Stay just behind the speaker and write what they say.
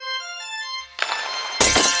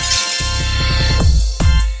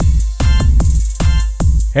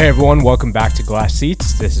Hey everyone, welcome back to Glass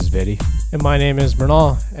Seats. This is Viddy. And my name is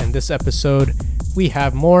Mrinal, and this episode we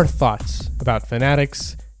have more thoughts about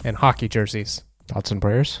Fanatics and hockey jerseys. Thoughts and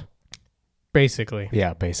prayers? Basically.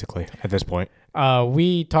 Yeah, basically, at this point.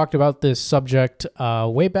 We talked about this subject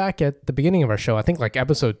way back at the beginning of our show. I think like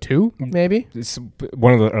episode 2, maybe? It's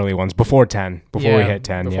one of the early ones, before 10, before we hit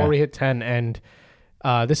 10. Before we hit 10, and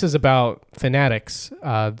this is about Fanatics,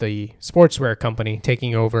 the sportswear company,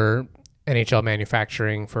 taking over NHL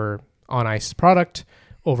manufacturing for on-ice product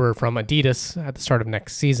over from Adidas at the start of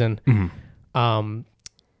next season. Mm-hmm.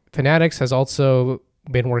 Fanatics has also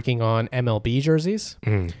been working on MLB jerseys,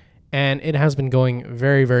 and it has been going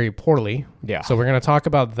very, very poorly. Yeah. So we're going to talk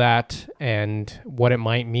about that and what it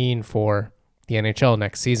might mean for the NHL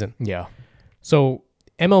next season. Yeah. So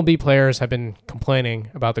MLB players have been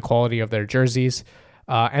complaining about the quality of their jerseys.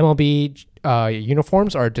 MLB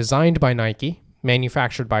uniforms are designed by Nike,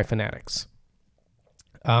 manufactured by Fanatics.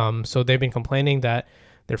 So they've been complaining that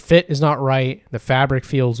their fit is not right, the fabric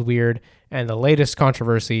feels weird, and the latest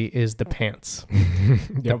controversy is the pants.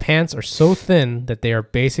 The pants are so thin that they are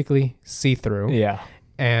basically see-through. Yeah.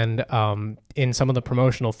 And in some of the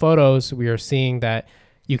promotional photos, we are seeing that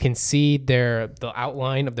you can see the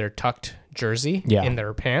outline of their tucked jersey in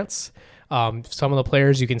their pants. Some of the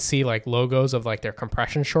players, you can see like logos of like their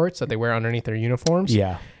compression shorts that they wear underneath their uniforms.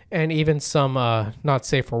 Yeah. And even some not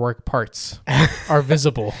safe for work parts are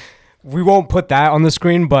visible. We won't put that on the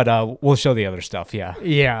screen, but we'll show the other stuff. Yeah.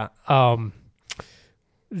 Yeah.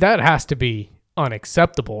 That has to be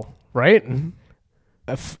unacceptable, right?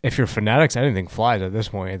 If you're Fanatics, anything flies at this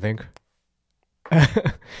point, I think.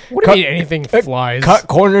 What do you mean anything flies? Cut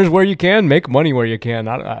corners where you can, make money where you can.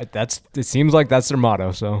 It seems like that's their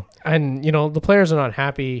motto. So, and you know the players are not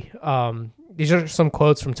happy. These are some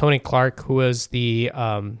quotes from Tony Clark, who is the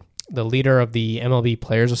leader of the MLB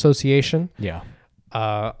Players Association. Yeah.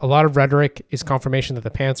 A lot of rhetoric is confirmation that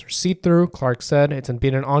the pants are see-through. Clark said it's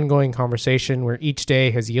been an ongoing conversation where each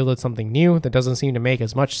day has yielded something new that doesn't seem to make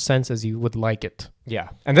as much sense as you would like it. Yeah,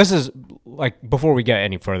 and this is like before we get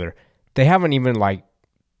any further. They haven't even like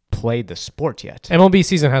played the sport yet. MLB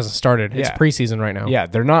season hasn't started. It's preseason right now. Yeah,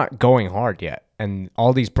 they're not going hard yet, and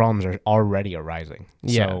all these problems are already arising.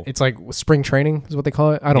 Yeah, so, it's like spring training is what they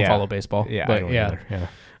call it. I don't follow baseball. Yeah, but I don't either. Yeah.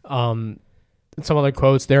 Some other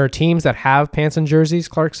quotes. There are teams that have pants and jerseys,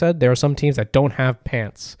 Clark said. There are some teams that don't have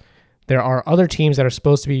pants. There are other teams that are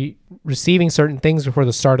supposed to be receiving certain things before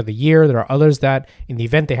the start of the year. There are others that, in the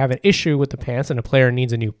event they have an issue with the pants and a player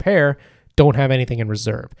needs a new pair, don't have anything in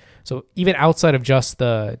reserve. So even outside of just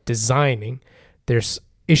the designing, there's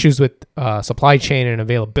issues with supply chain and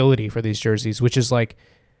availability for these jerseys, which is like,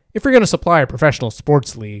 if you're going to supply a professional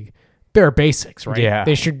sports league, bare basics, right? Yeah.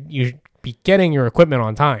 You be getting your equipment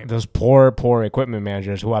on time. Those poor equipment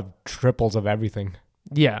managers who have triples of everything.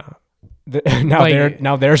 Yeah.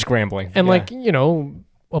 Now they're scrambling. And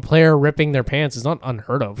a player ripping their pants is not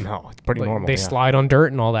unheard of. No, it's pretty normal. They slide on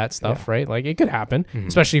dirt and all that stuff, right? Like it could happen,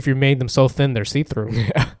 especially if you made them so thin they're see-through.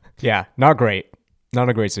 Yeah, not great. Not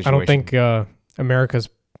a great situation. I don't think America's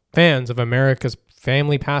fans of America's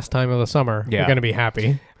family pastime of the summer are going to be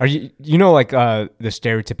happy. Are you like the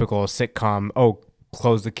stereotypical sitcom,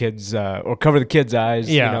 close the kids or cover the kids' eyes?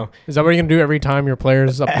 Yeah. You know? Is that what you're going to do every time your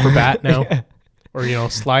player's up for bat now? Or,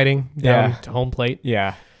 sliding down to home plate?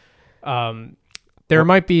 Yeah. There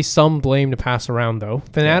might be some blame to pass around, though.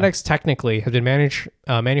 Fanatics technically have been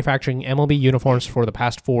manufacturing MLB uniforms for the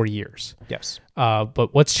past 4 years. Yes.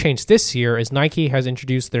 But what's changed this year is Nike has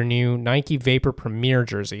introduced their new Nike Vapor Premier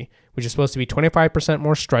jersey, which is supposed to be 25%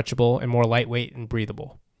 more stretchable and more lightweight and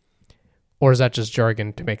breathable. Or is that just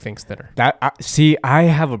jargon to make things thinner? I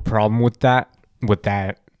have a problem with that.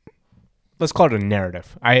 Let's call it a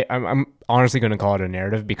narrative. I'm honestly going to call it a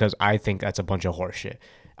narrative because I think that's a bunch of horseshit.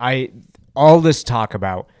 All this talk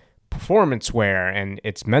about performance wear and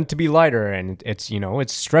it's meant to be lighter and it's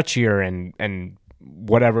stretchier and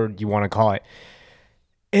whatever you want to call it.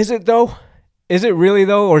 Is it though? Is it really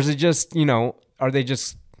though? Or is it just, are they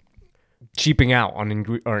just cheaping out on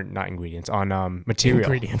material? Ingredients. On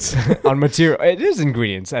material. It is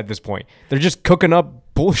ingredients at this point. They're just cooking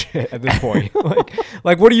up bullshit at this point.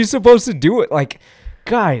 like what are you supposed to do? Like,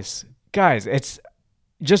 guys, it's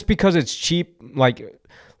just because it's cheap. Like,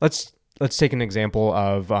 let's take an example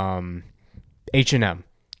of H&M.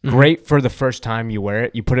 Great for the first time you wear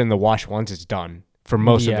it. You put it in the wash once, it's done. For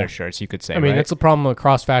most of their shirts, you could say. I mean, right? that's the problem with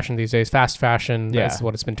cross fashion these days. Fast fashion is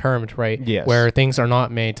what it's been termed, right? Yes. Where things are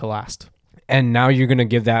not made to last. And now you're going to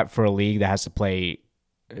give that for a league that has to play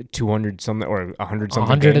 200 something or 100 something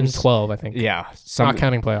 112, games. I think. Yeah. Not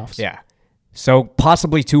counting playoffs. Yeah. So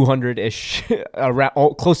possibly 200-ish,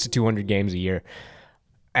 around close to 200 games a year.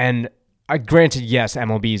 And granted, yes,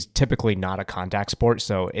 MLB is typically not a contact sport,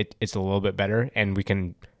 so it's a little bit better, and we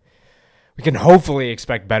can hopefully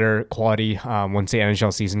expect better quality once the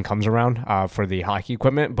NHL season comes around for the hockey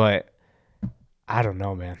equipment. But I don't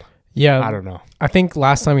know, man. Yeah, I don't know. I think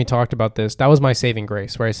last time we talked about this, that was my saving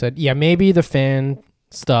grace, where I said, yeah, maybe the fan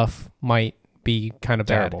stuff might be kind of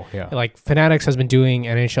Terrible, bad. yeah. Like Fanatics has been doing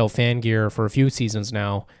NHL fan gear for a few seasons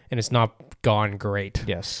now, and it's not gone great.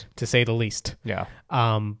 Yes, to say the least. Yeah.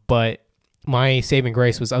 But my saving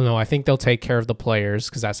grace was, oh no, I think they'll take care of the players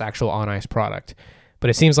because that's actual on ice product. But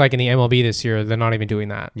it seems like in the MLB this year, they're not even doing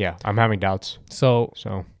that. Yeah, I'm having doubts. So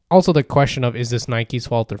also the question of, is this Nike's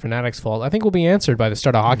fault or Fanatics' fault? I think will be answered by the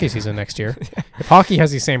start of hockey season next year. If hockey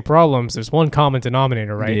has these same problems, there's one common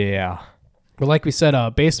denominator, right? Yeah. But like we said,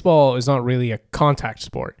 baseball is not really a contact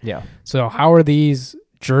sport. Yeah. So how are these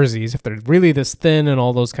jerseys, if they're really this thin and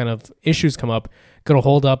all those kind of issues come up, going to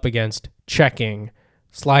hold up against checking,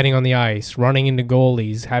 sliding on the ice, running into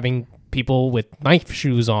goalies, having people with knife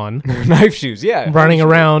shoes on, knife shoes, yeah, running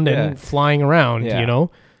around and flying around, Yeah. you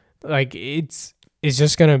know, like it's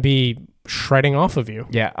just going to be shredding off of you.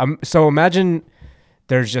 Yeah. So imagine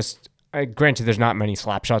there's just, granted, there's not many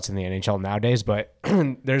slap shots in the NHL nowadays, but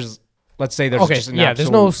let's say there's just an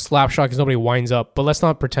there's no slap shot because nobody winds up, but let's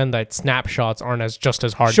not pretend that snapshots aren't just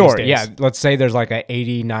as hard these days. Yeah. Let's say there's like a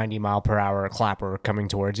 80, 90 mile per hour clapper coming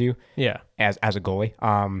towards you. Yeah. As a goalie.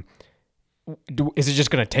 Is it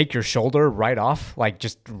just going to take your shoulder right off? Like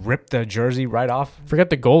just rip the jersey right off?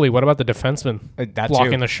 Forget the goalie. What about the defenseman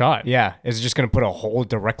blocking the shot? Yeah. Is it just going to put a hole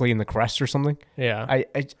directly in the crest or something? Yeah.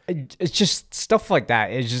 It's just stuff like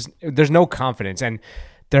that. It's just, there's no confidence. And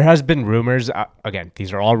there has been rumors, again,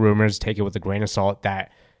 these are all rumors, take it with a grain of salt,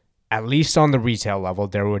 that at least on the retail level,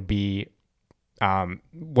 there would be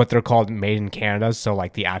what they're called made in Canada. So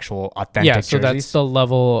like the actual authentic jerseys. So that's the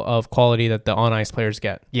level of quality that the on-ice players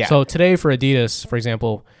get. Yeah. So today for Adidas, for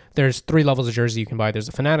example, there's 3 levels of jersey you can buy. There's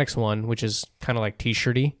the Fanatics one, which is kind of like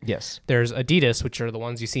t-shirty. Yes. There's Adidas, which are the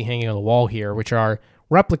ones you see hanging on the wall here, which are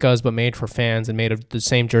replicas but made for fans and made of the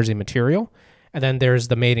same jersey material. And then there's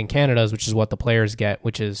the made in Canada's, which is what the players get,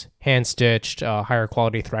 which is hand-stitched, higher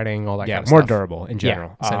quality threading, all that kind of stuff. Yeah, more durable in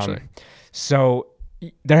general. Yeah, essentially. So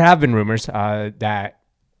there have been rumors that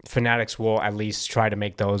Fanatics will at least try to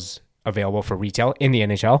make those available for retail in the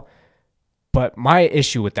NHL. But my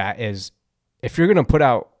issue with that is, if you're going to put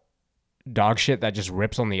out dog shit that just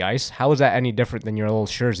rips on the ice, how is that any different than your little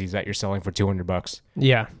jerseys that you're selling for $200?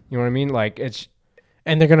 Yeah. You know what I mean? Like, it's...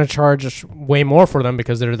 And they're going to charge way more for them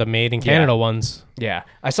because they're the made in Canada ones. Yeah.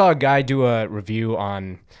 I saw a guy do a review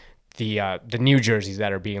on the new jerseys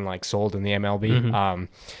that are being like sold in the MLB. Mm-hmm.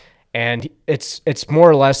 And it's more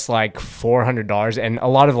or less like $400. And a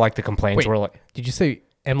lot of like the complaints were like... Did you say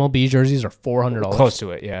MLB jerseys are $400? Close to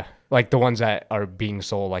it, yeah. Like the ones that are being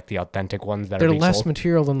sold, like the authentic ones that are being sold. They're less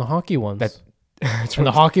material than the hockey ones. And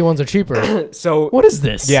the hockey ones are cheaper. So what is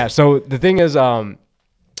this? Yeah, so the thing is...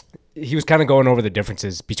 he was kind of going over the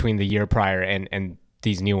differences between the year prior and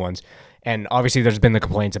these new ones. And obviously there's been the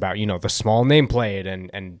complaints about, the small nameplate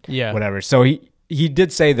and whatever. So he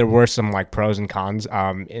did say there were some like pros and cons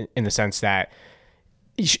in the sense that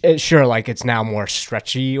sure, like it's now more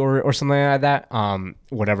stretchy or something like that.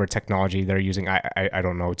 Whatever technology they're using, I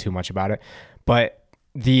don't know too much about it. But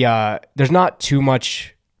there's not too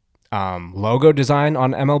much logo design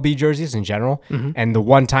on MLB jerseys in general. Mm-hmm. And the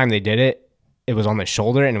one time they did it, it was on the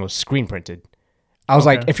shoulder and it was screen printed. I was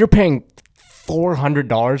like, if you're paying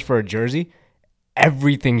 $400 for a jersey,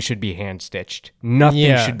 everything should be hand stitched.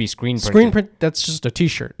 Nothing should be screen printed. Screen print, that's just a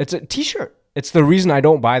t-shirt. It's a t-shirt. It's the reason I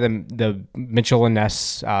don't buy the Mitchell and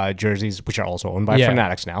Ness jerseys, which are also owned by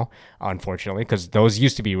Fanatics now, unfortunately, because those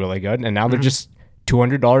used to be really good and now they're just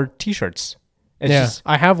 $200 t-shirts.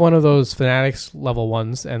 I have one of those Fanatics level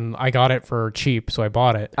ones, and I got it for cheap, so I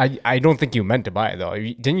bought it. I don't think you meant to buy it, though.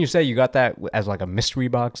 Didn't you say you got that as like a mystery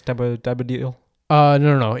box type of deal?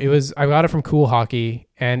 No. I got it from Cool Hockey,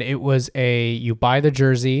 and it was you buy the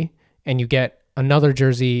jersey, and you get another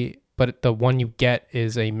jersey, but the one you get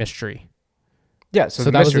is a mystery. Yeah, so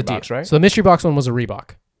the mystery box, right? So the mystery box one was a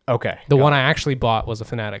Reebok. Okay. The one I actually bought was a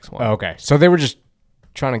Fanatics one. Oh, okay. So they were just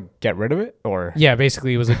trying to get rid of it, or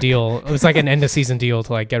basically it was a deal. It was like an end of season deal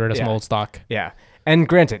to like get rid of some old stock. Yeah, and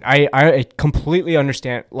granted, I completely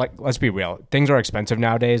understand. Like, let's be real, things are expensive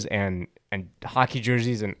nowadays, and hockey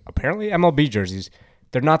jerseys and apparently MLB jerseys,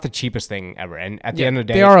 they're not the cheapest thing ever. And at the end of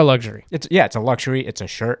the day, they are a luxury. It's a luxury. It's a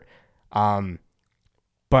shirt.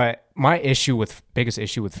 But my biggest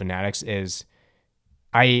issue with Fanatics is,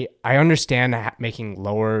 I understand making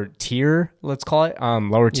lower tier, let's call it,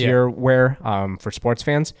 tier wear for sports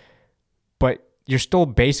fans, but you're still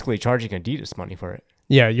basically charging Adidas money for it.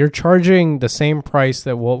 Yeah, you're charging the same price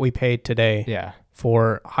that what we paid today Yeah.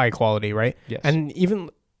 for high quality, right? Yes. And even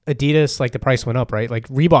Adidas, like the price went up, right? Like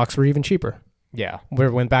Reeboks were even cheaper. Yeah.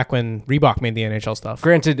 Back when Reebok made the NHL stuff.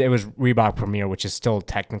 Granted, it was Reebok Premier, which is still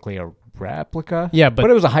technically a replica. Yeah, but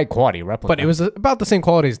it was a high quality replica. But it was about the same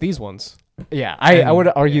quality as these ones. Yeah, I would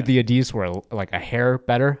argue the Adidas were like a hair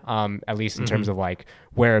better, at least in terms of like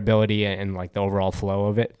wearability and like the overall flow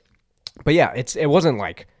of it. But yeah, it wasn't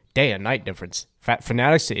like day and night difference.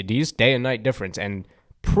 Fanatics to Adidas, day and night difference, and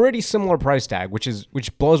pretty similar price tag,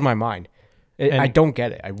 which blows my mind. I don't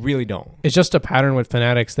get it. I really don't. It's just a pattern with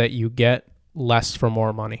Fanatics that you get less for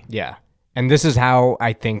more money. Yeah, and this is how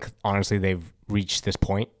I think honestly they've reached this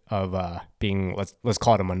point of being let's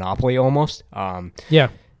call it a monopoly almost. Yeah.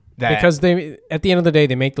 Because they, at the end of the day,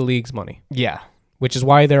 they make the leagues money. Yeah. Which is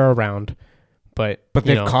why they're around. But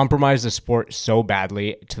they've compromised the sport so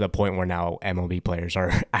badly to the point where now MLB players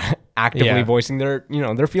are actively voicing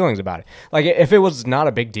their feelings about it. Like if it was not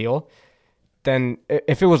a big deal, then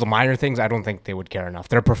if it was minor things, I don't think they would care enough.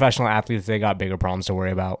 They're professional athletes. They got bigger problems to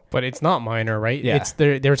worry about. But it's not minor, right? Yeah.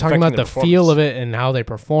 They were talking about the feel of it and how they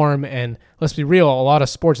perform. And let's be real, a lot of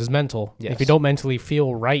sports is mental. Yes. If you don't mentally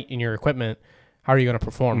feel right in your equipment, how are you going to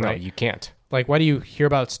perform, right? No, you can't. Like, why do you hear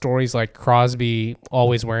about stories like Crosby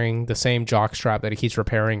always wearing the same jock strap that he keeps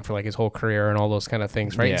repairing for like his whole career and all those kind of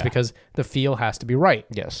things, right? Yeah. It's because the feel has to be right.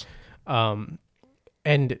 Yes. And,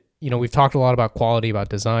 we've talked a lot about quality, about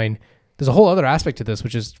design. There's a whole other aspect to this,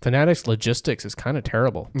 which is Fanatics logistics is kind of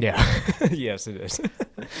terrible. Yeah. Yes, it is.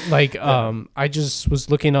 I just was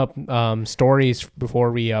looking up stories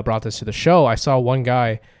before we brought this to the show. I saw one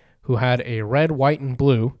guy who had a red, white, and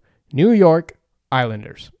blue New York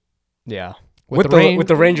Islanders. Yeah. With the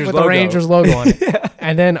Rangers logo. With the Rangers logo on it. Yeah.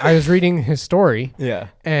 And then I was reading his story. Yeah.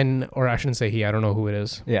 Or I shouldn't say he, I don't know who it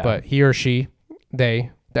is. Yeah. But he or she, I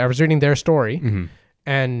was reading their story. Mm-hmm.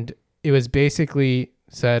 And it was basically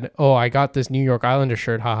said, oh, I got this New York Islander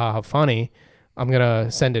shirt. Ha ha, how funny. I'm going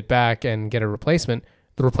to send it back and get a replacement.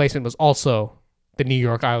 The replacement was also the New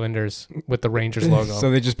York Islanders with the Rangers logo.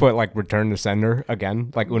 So they just put like return to sender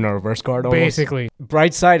again, like Uno reverse card almost. Basically.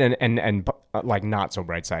 Bright side and like not so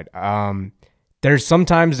bright side.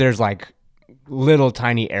 There's like little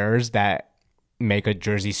tiny errors that make a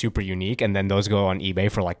jersey super unique, and then those go on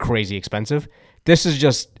eBay for like crazy expensive. This is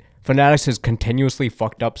just Fanatics has continuously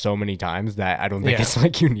fucked up so many times that I don't think it's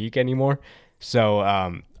like unique anymore. So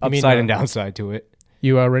upside and downside to it.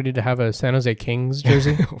 You are ready to have a San Jose Kings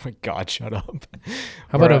jersey? Oh my God, shut up.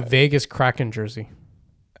 How about a Vegas Kraken jersey?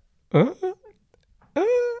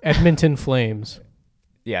 Edmonton Flames.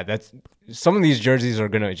 Yeah, that's some of these jerseys are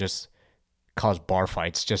gonna just cause bar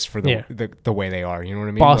fights just for the way they are. You know what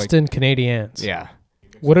I mean? Boston Canadiens. Yeah.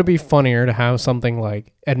 Would it be funnier to have something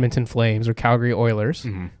like Edmonton Flames or Calgary Oilers,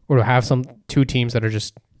 or to have two teams that are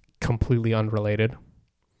just completely unrelated?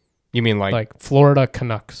 You mean like Florida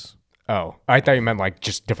Canucks? Oh, I thought you meant like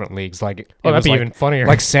just different leagues. Like that'd be even funnier.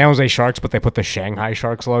 Like San Jose Sharks, but they put the Shanghai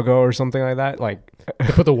Sharks logo or something like that. Like they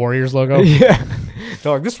put the Warriors logo. Yeah,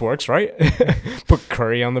 they're like, this works, right? Put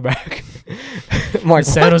Curry on the back. I'm like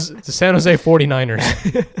the San Jose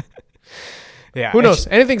 49ers. Yeah, who knows?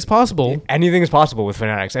 Anything's possible. Anything is possible with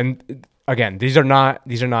Fanatics, and again, these are not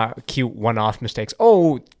cute one-off mistakes.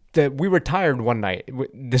 Oh, we were tired one night.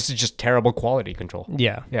 This is just terrible quality control.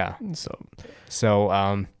 Yeah.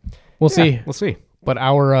 So we'll see. We'll see. But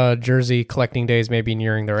our jersey collecting days may be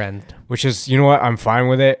nearing their end. Which is, you know what? I'm fine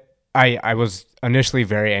with it. I was initially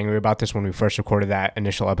very angry about this when we first recorded that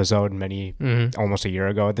initial episode almost a year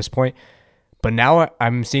ago at this point. But now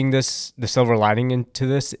I'm seeing the silver lining into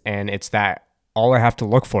this, and it's that all I have to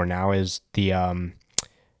look for now is the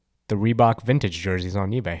Reebok vintage jerseys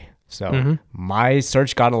on eBay. So my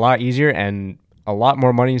search got a lot easier and a lot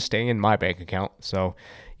more money staying in my bank account. So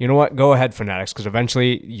you know what? Go ahead, Fanatics, because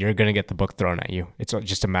eventually you're going to get the book thrown at you. It's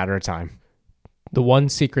just a matter of time. The one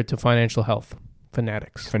secret to financial health,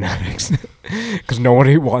 Fanatics. Because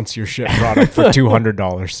nobody wants your shit product for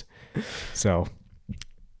 $200. So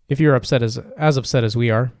if you're upset as upset as we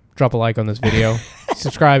are, drop a like on this video.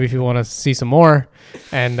 Subscribe if you want to see some more.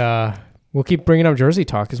 And we'll keep bringing up jersey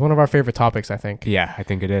talk. It's one of our favorite topics, I think. Yeah, I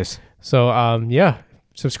think it is. So,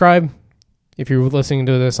 subscribe. If you're listening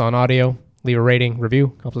to this on audio, leave a rating,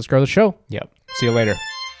 review. Helps us grow the show. Yep. See you later.